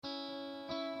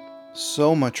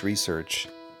So much research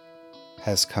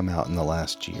has come out in the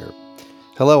last year.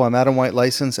 Hello, I'm Adam White,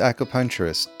 licensed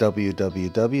acupuncturist,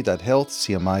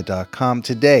 www.healthcmi.com.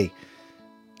 Today,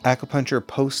 acupuncture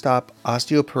post-op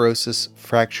osteoporosis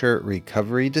fracture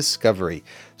recovery discovery.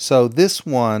 So this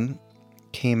one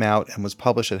came out and was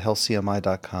published at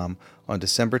healthcmi.com on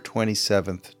December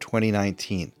 27th,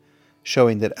 2019,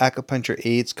 showing that acupuncture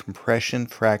aids compression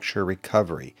fracture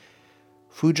recovery.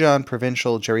 Fujian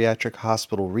Provincial Geriatric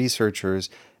Hospital researchers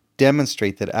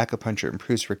demonstrate that acupuncture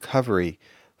improves recovery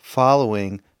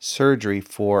following surgery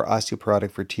for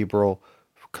osteoporotic vertebral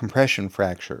compression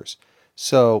fractures.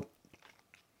 So,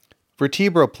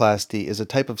 vertebroplasty is a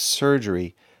type of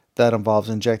surgery that involves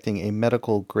injecting a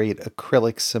medical-grade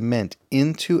acrylic cement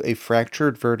into a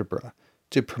fractured vertebra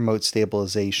to promote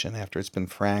stabilization after it's been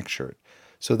fractured.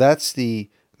 So that's the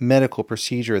medical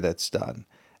procedure that's done.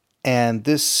 And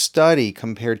this study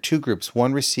compared two groups.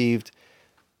 One received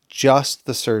just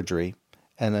the surgery,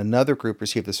 and another group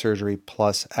received the surgery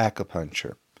plus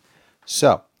acupuncture.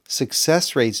 So,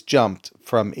 success rates jumped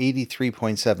from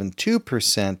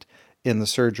 83.72% in the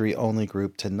surgery-only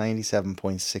group to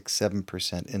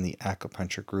 97.67% in the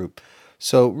acupuncture group.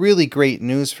 So, really great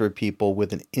news for people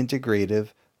with an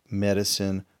integrative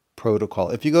medicine protocol.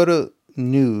 If you go to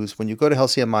news, when you go to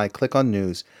HealthCMI, click on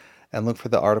news and look for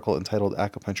the article entitled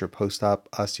Acupuncture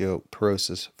Post-Op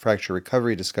Osteoporosis Fracture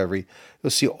Recovery Discovery.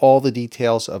 You'll see all the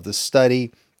details of the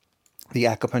study, the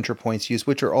acupuncture points used,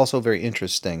 which are also very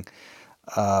interesting.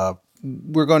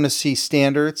 We're going to see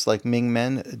standards like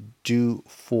Mingmen do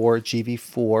for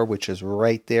GV4, which is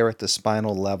right there at the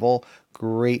spinal level,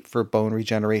 great for bone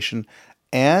regeneration,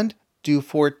 and do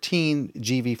 14,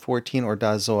 GV14 or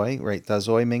Dazoi, right?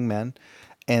 Dazoi Mingmen.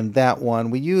 And that one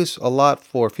we use a lot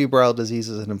for febrile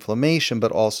diseases and inflammation,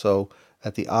 but also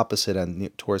at the opposite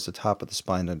end, towards the top of the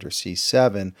spine under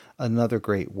C7, another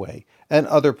great way. And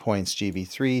other points,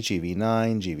 GV3,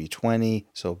 GV9, GV20,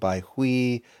 so Bai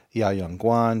Hui, Ya Yang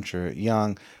Guan, Zhi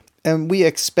Yang. And we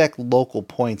expect local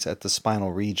points at the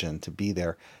spinal region to be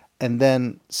there. And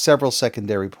then several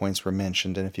secondary points were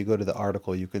mentioned. And if you go to the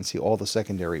article, you can see all the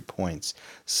secondary points.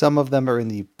 Some of them are in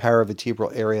the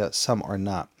paravertebral area, some are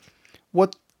not.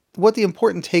 What the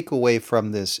important takeaway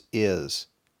from this is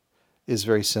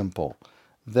very simple.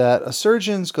 That a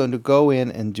surgeon's going to go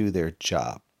in and do their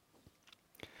job.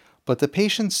 But the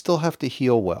patients still have to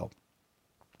heal well.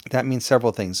 That means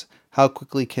several things. How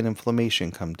quickly can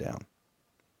inflammation come down?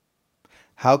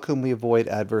 How can we avoid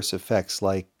adverse effects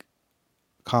like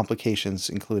complications,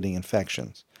 including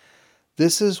infections?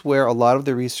 This is where a lot of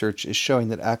the research is showing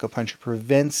that acupuncture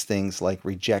prevents things like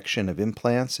rejection of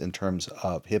implants in terms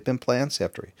of hip implants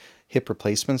after hip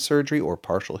replacement surgery or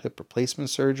partial hip replacement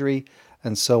surgery,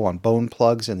 and so on. Bone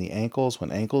plugs in the ankles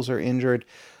when ankles are injured.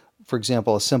 For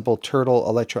example, a simple turtle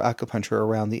electroacupuncture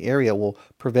around the area will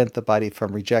prevent the body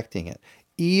from rejecting it.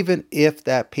 Even if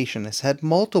that patient has had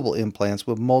multiple implants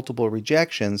with multiple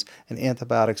rejections and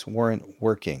antibiotics weren't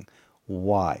working.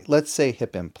 Why? Let's say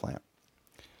hip implant.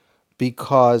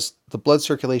 Because the blood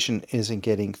circulation isn't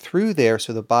getting through there,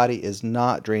 so the body is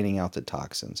not draining out the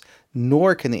toxins,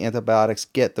 nor can the antibiotics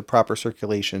get the proper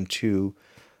circulation to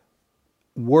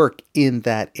work in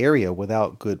that area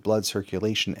without good blood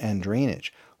circulation and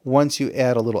drainage. Once you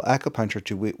add a little acupuncture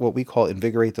to what we call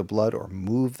invigorate the blood or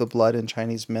move the blood in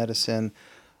Chinese medicine,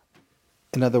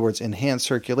 in other words, enhance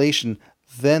circulation,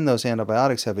 then those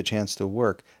antibiotics have a chance to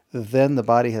work. Then the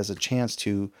body has a chance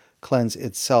to cleanse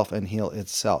itself and heal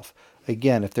itself.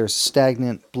 Again, if there's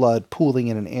stagnant blood pooling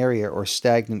in an area or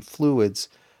stagnant fluids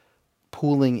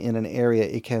pooling in an area,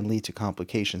 it can lead to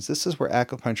complications. This is where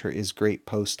acupuncture is great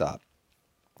post-op.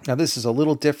 Now, this is a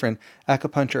little different.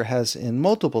 Acupuncture has, in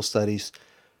multiple studies,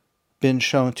 been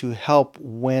shown to help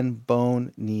when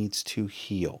bone needs to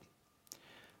heal.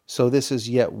 So this is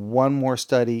yet one more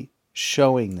study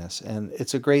showing this, and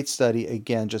it's a great study.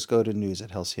 Again, just go to news at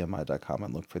healthcmi.com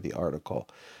and look for the article.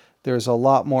 There's a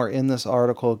lot more in this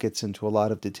article. It gets into a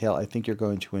lot of detail. I think you're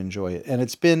going to enjoy it. And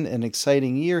it's been an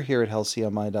exciting year here at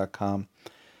healthcmi.com.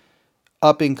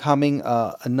 Up and coming,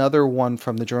 another one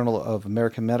from the Journal of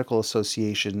American Medical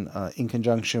Association in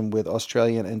conjunction with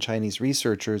Australian and Chinese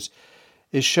researchers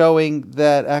is showing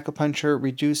that acupuncture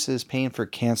reduces pain for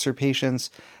cancer patients.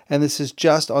 And this is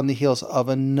just on the heels of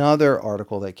another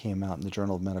article that came out in the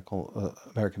Journal of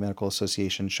American Medical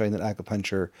Association showing that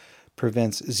acupuncture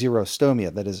prevents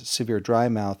xerostomia, that is severe dry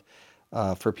mouth,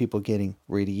 for people getting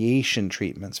radiation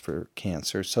treatments for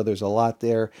cancer. So there's a lot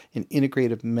there in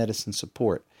integrative medicine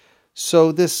support.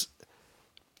 So this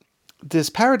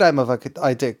paradigm of a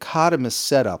dichotomous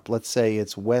setup, let's say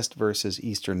it's West versus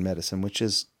Eastern medicine, which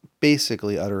is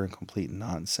basically utter and complete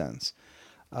nonsense.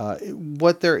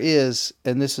 What there is,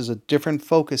 and this is a different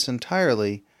focus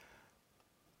entirely,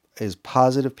 is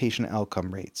positive patient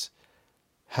outcome rates.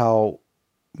 How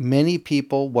many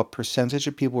people, what percentage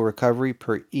of people recovery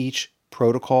per each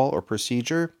protocol or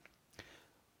procedure,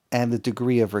 and the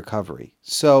degree of recovery.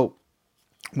 So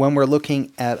when we're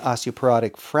looking at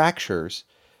osteoporotic fractures,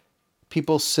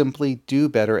 people simply do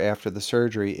better after the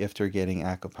surgery if they're getting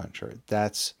acupuncture.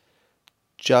 That's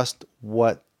just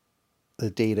what the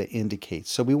data indicates.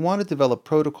 So we want to develop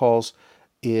protocols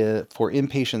for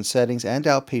inpatient settings and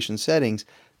outpatient settings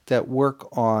that work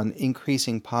on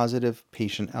increasing positive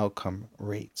patient outcome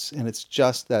rates. And it's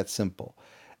just that simple.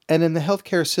 And in the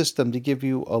healthcare system, to give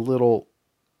you a little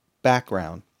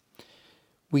background,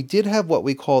 we did have what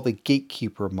we call the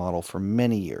gatekeeper model for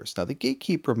many years. Now, the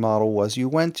gatekeeper model was you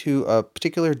went to a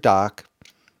particular doc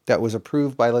that was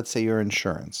approved by, let's say, your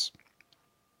insurance.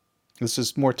 This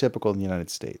is more typical in the United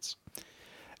States.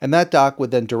 And that doc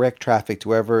would then direct traffic to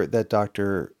whoever that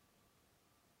doctor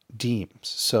deems.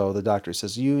 So the doctor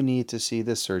says, you need to see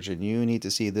this surgeon, you need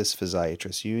to see this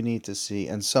physiatrist, you need to see,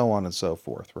 and so on and so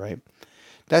forth, right?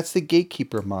 That's the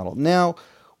gatekeeper model. Now,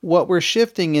 what we're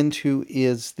shifting into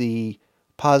is the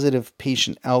positive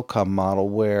patient outcome model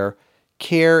where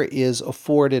care is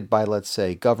afforded by, let's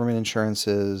say, government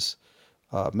insurances,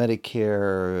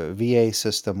 Medicare, VA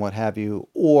system, what have you,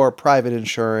 or private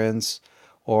insurance,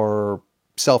 or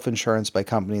self-insurance by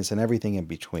companies and everything in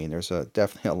between. There's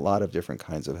definitely a lot of different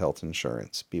kinds of health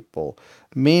insurance. People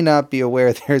may not be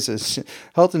aware there's a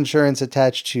health insurance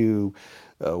attached to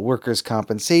workers'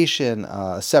 compensation,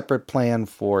 a separate plan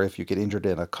for if you get injured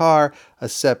in a car, a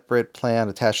separate plan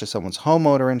attached to someone's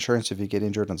homeowner insurance if you get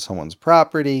injured on someone's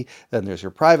property. Then there's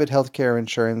your private health care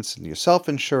insurance and your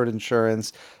self-insured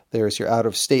insurance. There's your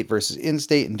out-of-state versus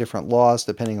in-state and different laws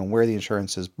depending on where the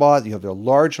insurance is bought. You have your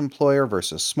large employer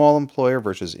versus small employer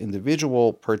versus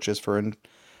individual purchase for,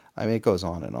 I mean, it goes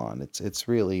on and on. It's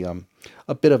really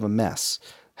a bit of a mess.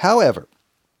 However,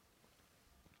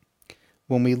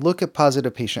 when we look at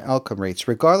positive patient outcome rates,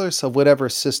 regardless of whatever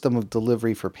system of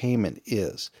delivery for payment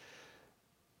is,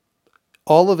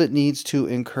 all of it needs to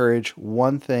encourage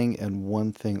one thing and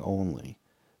one thing only: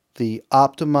 the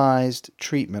optimized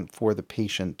treatment for the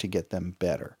patient to get them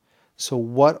better. So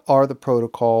what are the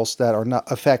protocols that are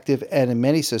not effective, and in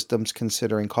many systems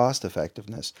considering cost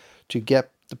effectiveness, to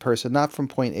get the person not from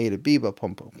point A to B, but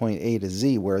from point A to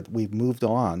Z, where we've moved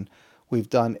on. We've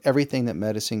done everything that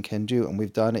medicine can do, and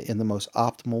we've done it in the most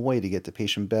optimal way to get the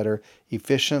patient better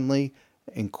efficiently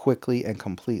and quickly and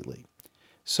completely.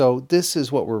 So this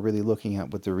is what we're really looking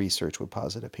at with the research with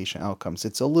positive patient outcomes.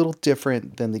 It's a little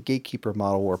different than the gatekeeper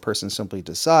model where a person simply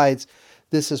decides.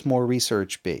 This is more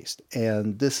research-based,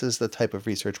 and this is the type of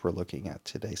research we're looking at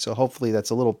today. So hopefully that's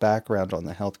a little background on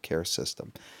the healthcare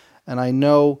system. And I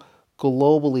know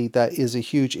globally that is a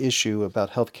huge issue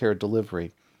about healthcare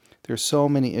delivery. There's so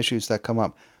many issues that come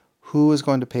up. Who is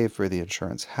going to pay for the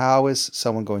insurance? How is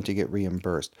someone going to get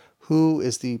reimbursed? Who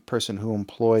is the person who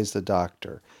employs the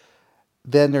doctor?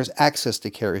 Then there's access to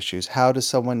care issues. How does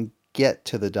someone get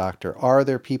to the doctor? Are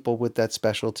there people with that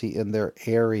specialty in their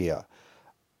area?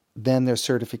 Then there's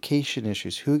certification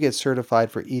issues. Who gets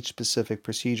certified for each specific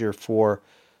procedure for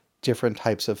different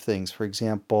types of things? For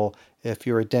example, if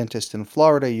you're a dentist in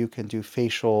Florida, you can do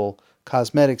facial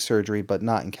cosmetic surgery, but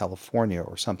not in California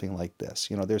or something like this.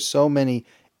 There's so many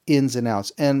ins and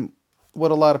outs. And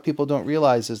what a lot of people don't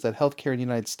realize is that healthcare in the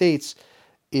United States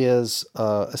is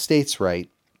a states' right.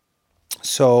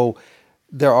 So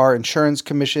there are insurance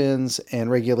commissions and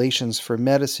regulations for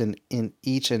medicine in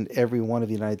each and every one of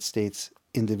the United States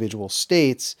individual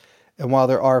states. And while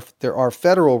there are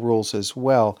federal rules as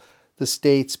well, the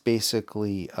states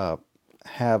basically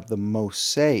have the most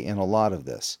say in a lot of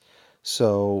this.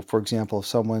 So, for example, if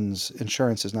someone's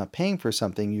insurance is not paying for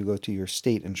something, you go to your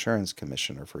state insurance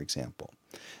commissioner, for example.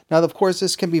 Now, of course,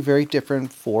 this can be very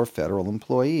different for federal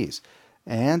employees.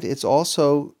 And it's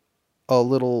also a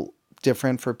little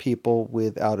different for people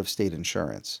with out-of-state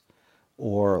insurance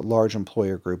or large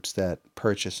employer groups that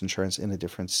purchase insurance in a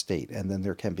different state, and then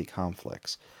there can be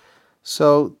conflicts.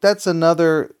 So that's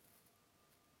another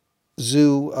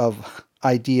zoo of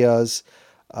ideas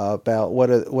about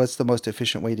what's the most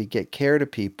efficient way to get care to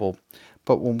people.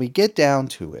 But when we get down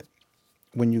to it,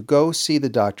 when you go see the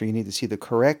doctor, you need to see the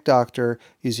correct doctor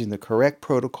using the correct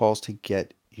protocols to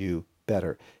get you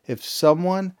better. If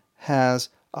someone has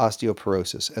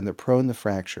osteoporosis and they're prone to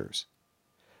fractures,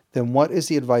 then what is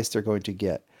the advice they're going to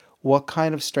get? What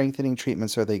kind of strengthening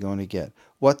treatments are they going to get?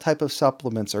 What type of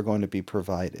supplements are going to be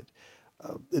provided?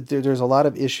 There's a lot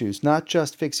of issues, not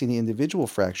just fixing the individual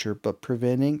fracture, but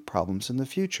preventing problems in the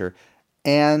future.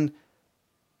 And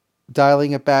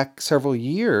dialing it back several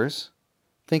years,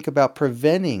 think about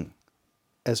preventing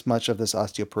as much of this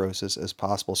osteoporosis as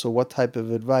possible. So what type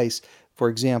of advice, for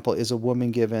example, is a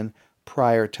woman given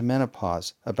prior to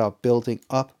menopause about building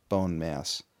up bone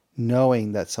mass,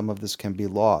 knowing that some of this can be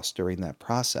lost during that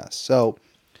process? So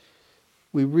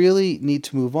we really need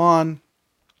to move on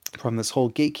from this whole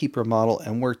gatekeeper model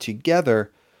and work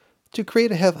together to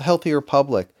create a healthier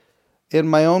public. In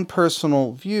my own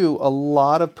personal view, a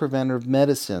lot of preventive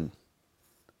medicine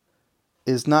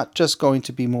is not just going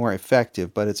to be more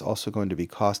effective, but it's also going to be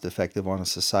cost effective on a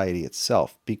society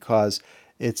itself, because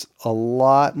it's a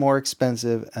lot more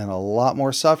expensive and a lot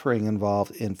more suffering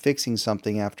involved in fixing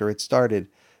something after it started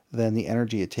than the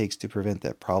energy it takes to prevent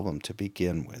that problem to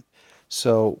begin with.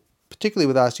 So, particularly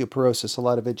with osteoporosis, a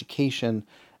lot of education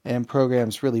and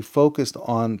programs really focused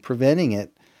on preventing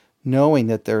it, knowing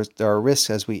that there are risks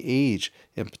as we age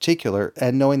in particular,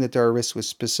 and knowing that there are risks with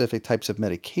specific types of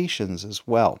medications as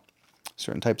well.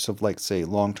 Certain types of, like, say,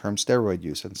 long-term steroid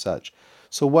use and such.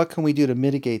 So what can we do to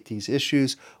mitigate these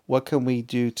issues? What can we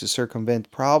do to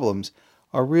circumvent problems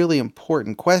are really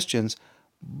important questions.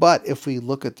 But if we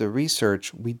look at the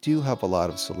research, we do have a lot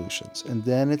of solutions. And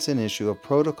then it's an issue of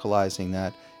protocolizing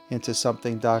that into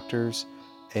something doctors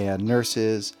and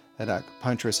nurses and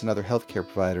acupuncturists and other healthcare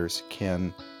providers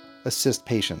can assist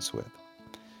patients with.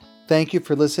 Thank you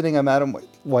for listening. I'm Adam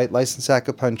White, licensed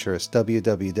acupuncturist,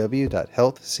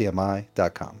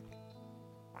 www.healthcmi.com.